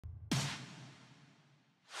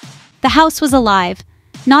The house was alive,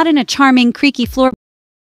 not in a charming, creaky floorboard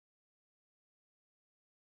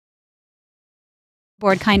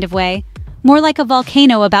kind of way, more like a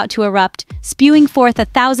volcano about to erupt, spewing forth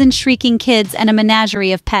 1,000 shrieking kids and a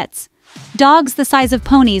menagerie of pets. Dogs the size of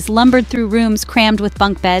ponies lumbered through rooms crammed with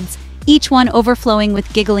bunk beds, each one overflowing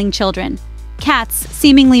with giggling children. Cats,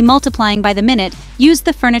 seemingly multiplying by the minute, used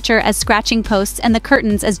the furniture as scratching posts and the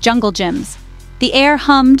curtains as jungle gyms. The air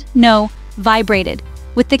hummed, no, vibrated,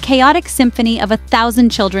 with the chaotic symphony of 1,000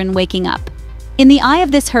 children waking up. In the eye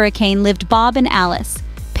of this hurricane lived Bob and Alice,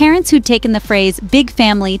 parents who'd taken the phrase big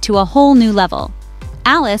family to a whole new level.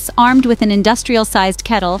 Alice, armed with an industrial-sized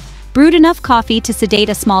kettle, brewed enough coffee to sedate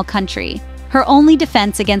a small country, her only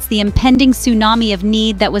defense against the impending tsunami of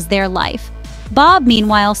need that was their life. Bob,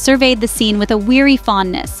 meanwhile, surveyed the scene with a weary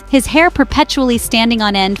fondness, his hair perpetually standing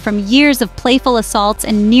on end from years of playful assaults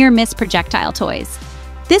and near-miss projectile toys.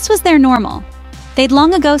 This was their normal. They'd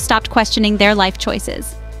long ago stopped questioning their life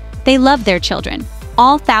choices. They loved their children,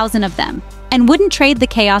 all 1,000 of them, and wouldn't trade the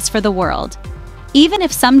chaos for the world. Even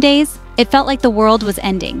if some days, it felt like the world was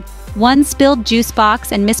ending, one spilled juice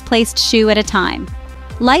box and misplaced shoe at a time.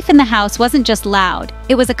 Life in the house wasn't just loud,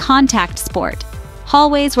 it was a contact sport.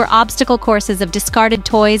 Hallways were obstacle courses of discarded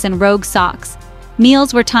toys and rogue socks.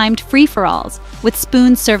 Meals were timed free-for-alls, with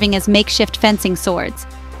spoons serving as makeshift fencing swords.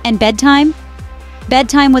 And bedtime?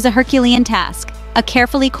 Bedtime was a Herculean task, a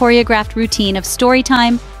carefully choreographed routine of story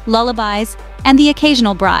time, lullabies, and the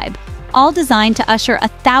occasional bribe, all designed to usher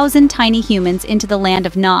 1,000 tiny humans into the land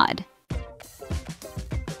of Nod.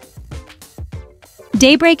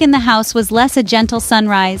 Daybreak in the house was less a gentle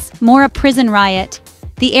sunrise, more a prison riot.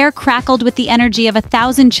 The air crackled with the energy of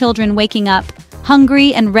 1,000 children waking up,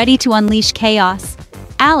 hungry and ready to unleash chaos.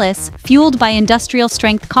 Alice, fueled by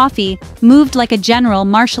industrial-strength coffee, moved like a general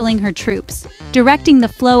marshalling her troops, directing the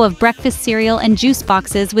flow of breakfast cereal and juice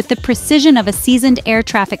boxes with the precision of a seasoned air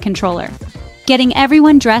traffic controller. Getting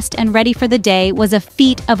everyone dressed and ready for the day was a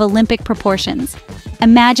feat of Olympic proportions.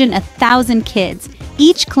 Imagine 1,000 kids,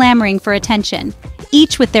 each clamoring for attention,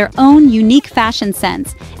 each with their own unique fashion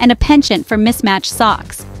sense and a penchant for mismatched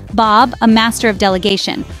socks. Bob, a master of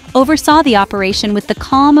delegation, oversaw the operation with the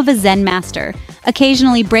calm of a Zen master,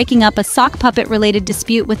 occasionally breaking up a sock puppet-related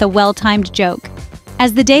dispute with a well-timed joke.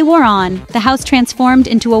 As the day wore on, the house transformed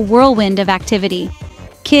into a whirlwind of activity.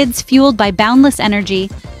 Kids, fueled by boundless energy,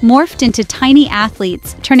 morphed into tiny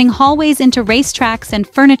athletes, turning hallways into racetracks and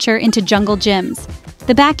furniture into jungle gyms.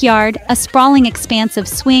 The backyard, a sprawling expanse of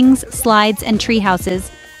swings, slides, and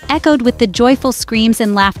treehouses, echoed with the joyful screams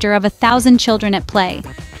and laughter of 1,000 children at play.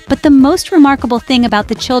 But the most remarkable thing about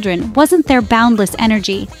the children wasn't their boundless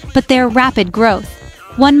energy, but their rapid growth.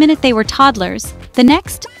 One minute they were toddlers, the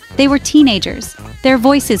next, they were teenagers, their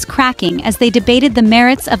voices cracking as they debated the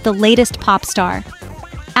merits of the latest pop star.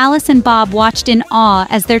 Alice and Bob watched in awe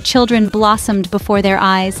as their children blossomed before their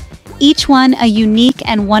eyes, each one a unique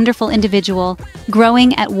and wonderful individual,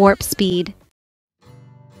 growing at warp speed.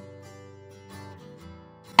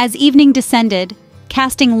 As evening descended,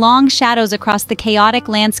 casting long shadows across the chaotic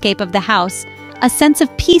landscape of the house, a sense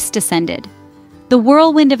of peace descended. The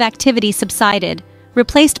whirlwind of activity subsided,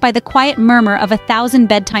 replaced by the quiet murmur of 1,000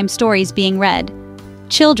 bedtime stories being read.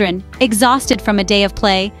 Children, exhausted from a day of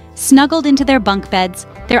play, snuggled into their bunk beds,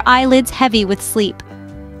 their eyelids heavy with sleep.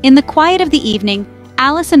 In the quiet of the evening,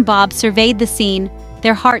 Alice and Bob surveyed the scene,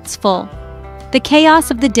 their hearts full. The chaos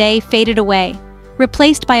of the day faded away,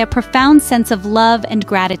 replaced by a profound sense of love and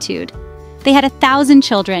gratitude. They had 1,000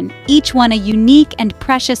 children, each one a unique and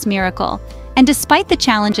precious miracle, and despite the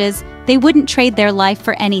challenges, they wouldn't trade their life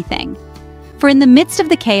for anything. For in the midst of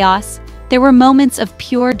the chaos, there were moments of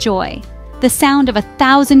pure joy. The sound of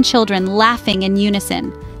 1,000 children laughing in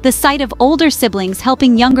unison, the sight of older siblings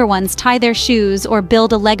helping younger ones tie their shoes or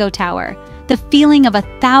build a Lego tower, the feeling of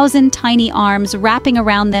 1,000 tiny arms wrapping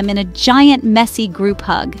around them in a giant, messy group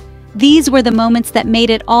hug. These were the moments that made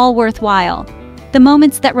it all worthwhile. The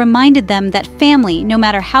moments that reminded them that family, no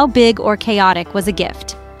matter how big or chaotic, was a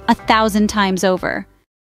gift, 1,000 times over.